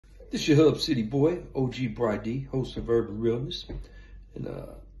This your Hub City boy, OG Bry Dee, host of Urban Realness. And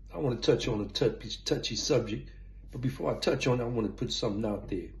I want to touch on a touchy subject. But before I touch on it, I want to put something out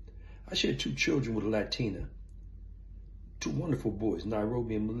there. I share 2 children with a Latina. 2 wonderful boys,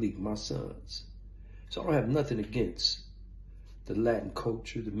 Nairobi and Malik, my sons. So I don't have nothing against the Latin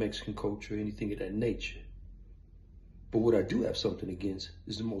culture, the Mexican culture, anything of that nature. But what I do have something against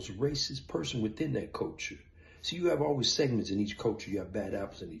is the most racist person within that culture. See, you have always segments in each culture. You have bad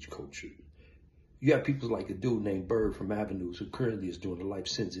apples in each culture. You have people like a dude named Bird from Avenues who currently is doing a life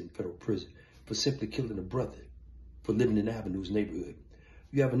sentence in federal prison for simply killing a brother for living in Avenues neighborhood.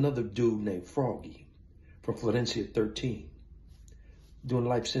 You have another dude named Froggy from Florencia 13 doing a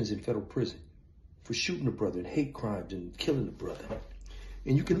life sentence in federal prison for shooting a brother and hate crimes and killing a brother.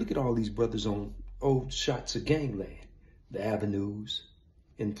 And you can look at all these brothers on old shots of gangland, the Avenues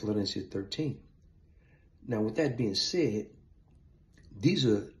in Florencia 13. Now, with that being said, these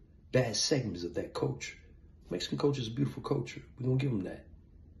are bad segments of that culture. Mexican culture is a beautiful culture. We're going to give them that,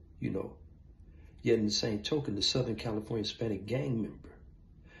 you know. Yet in the same token, the Southern California Hispanic gang member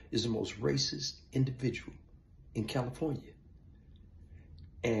is the most racist individual in California.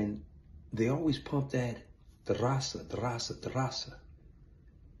 And they always pump that, the raza, the raza, the raza.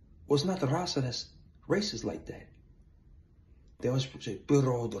 Well, it's not the raza that's racist like that. They always say,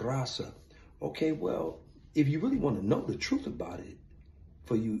 pero the raza. Okay, well, if you really want to know the truth about it,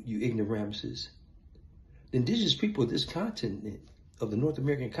 for you ignoramuses, the indigenous people of this continent, of the North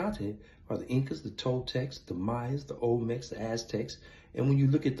American continent, are the Incas, the Toltecs, the Mayas, the Olmecs, the Aztecs. And when you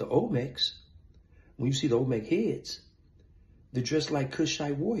look at the Olmecs, when you see the Olmec heads, they're dressed like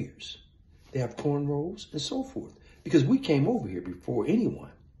Kushite warriors. They have cornrows and so forth, because we came over here before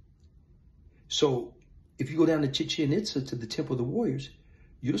anyone. So if you go down to Chichen Itza to the Temple of the Warriors,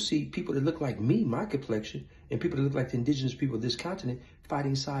 you'll see people that look like me, my complexion, and people that look like the indigenous people of this continent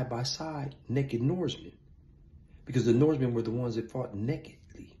fighting side by side, naked Norsemen. Because the Norsemen were the ones that fought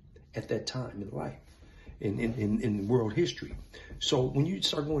nakedly at that time in life, in world history. So when you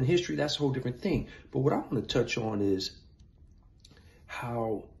start going history, that's a whole different thing. But what I want to touch on is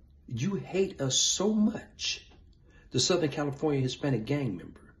how you hate us so much, the Southern California Hispanic gang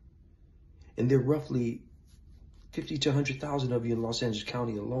member. And they're roughly 50 to 100,000 of you in Los Angeles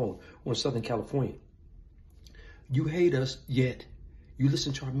County alone, or in Southern California. You hate us, yet you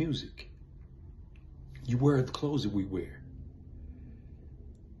listen to our music. You wear the clothes that we wear.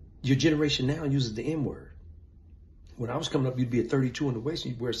 Your generation now uses the N-word. When I was coming up, you'd be at 32 in the waist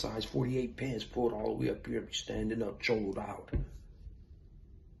and you'd wear size 48 pants, pulled all the way up here, and be standing up, choloed out.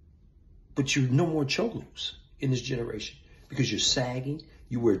 But you're no more cholos in this generation because you're sagging,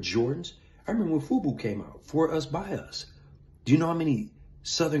 you wear Jordans. I remember when FUBU came out, For Us, By Us. Do you know how many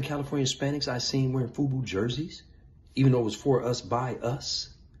Southern California Hispanics I seen wearing FUBU jerseys, even though it was For Us, By Us?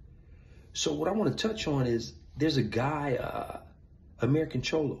 So what I want to touch on is there's a guy, American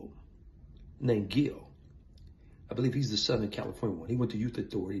Cholo, named Gil. I believe he's the Southern California one. He went to Youth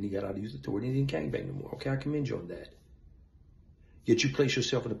Authority and he got out of Youth Authority and he didn't gangbang no more. Okay, I commend you on that. Yet you place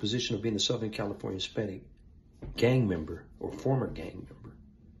yourself in a position of being a Southern California Hispanic gang member or former gang member.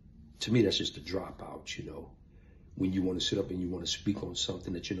 To me, that's just a dropout, you know, when you want to sit up and you want to speak on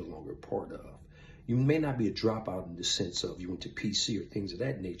something that you're no longer a part of. You may not be a dropout in the sense of you went to PC or things of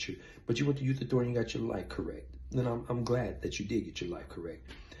that nature, but you went to Youth Authority and got your life correct. And I'm glad that you did get your life correct.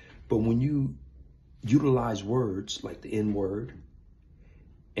 But when you utilize words like the N-word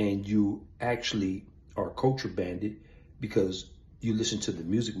and you actually are culture banded because you listen to the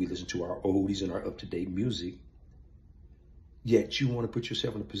music, we listen to our oldies and our up-to-date music, yet you want to put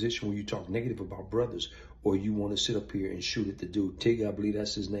yourself in a position where you talk negative about brothers, or you want to sit up here and shoot at the dude, Tig, I believe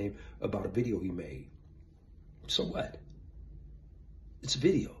that's his name, about a video he made. So what? It's a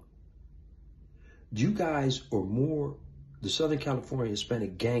video. You guys are more, the Southern California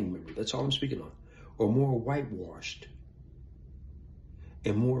Hispanic gang member, that's all I'm speaking on, are more whitewashed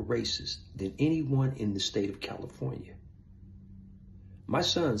and more racist than anyone in the state of California. My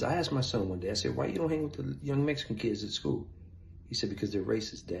sons, I asked my son one day, I said, why you don't hang with the young Mexican kids at school? He said, because they're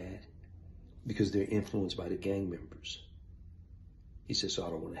racist, Dad. Because they're influenced by the gang members. He said, so I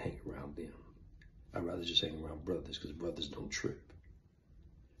don't want to hang around them. I'd rather just hang around brothers because brothers don't trip.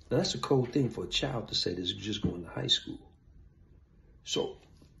 Now, that's a cold thing for a child to say that's just going to high school. So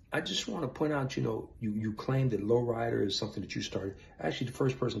I just want to point out, you know, you claim that lowrider is something that you started. Actually, the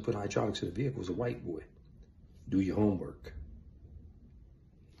first person to put hydraulics in the vehicle was a white boy. Do your homework.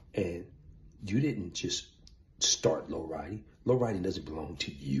 And you didn't just start lowriding. Lowriding doesn't belong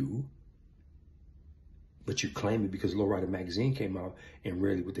to you. But you claim it because Lowrider magazine came out, and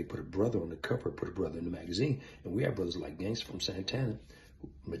rarely would they put a brother on the cover, put a brother in the magazine. And we have brothers like Gangsta from Santana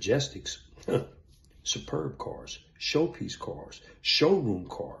Majestics, superb cars, showpiece cars, showroom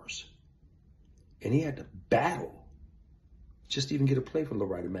cars. And he had to battle just to even get a play for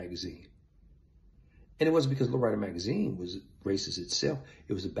Lowrider magazine. And it wasn't because Lowrider magazine was racist itself.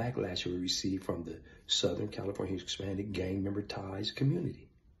 It was a backlash we received from the Southern California Hispanic gang member ties community.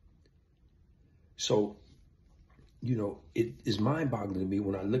 So, you know, it is mind-boggling to me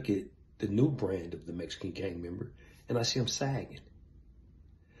when I look at the new brand of the Mexican gang member and I see him sagging.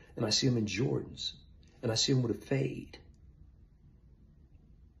 And I see him in Jordans. And I see him with a fade.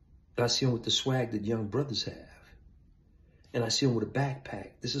 And I see him with the swag that young brothers have. And I see him with a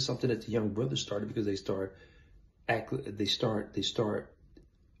backpack. This is something that the young brothers started because they start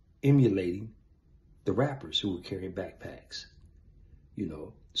emulating the rappers who were carrying backpacks. You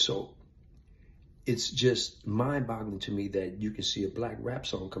know, so it's just mind-boggling to me that you can see a black rap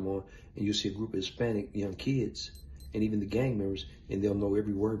song come on and you'll see a group of Hispanic young kids and even the gang members, and they'll know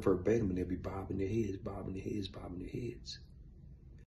every word verbatim and they'll be bobbing their heads, bobbing their heads, bobbing their heads.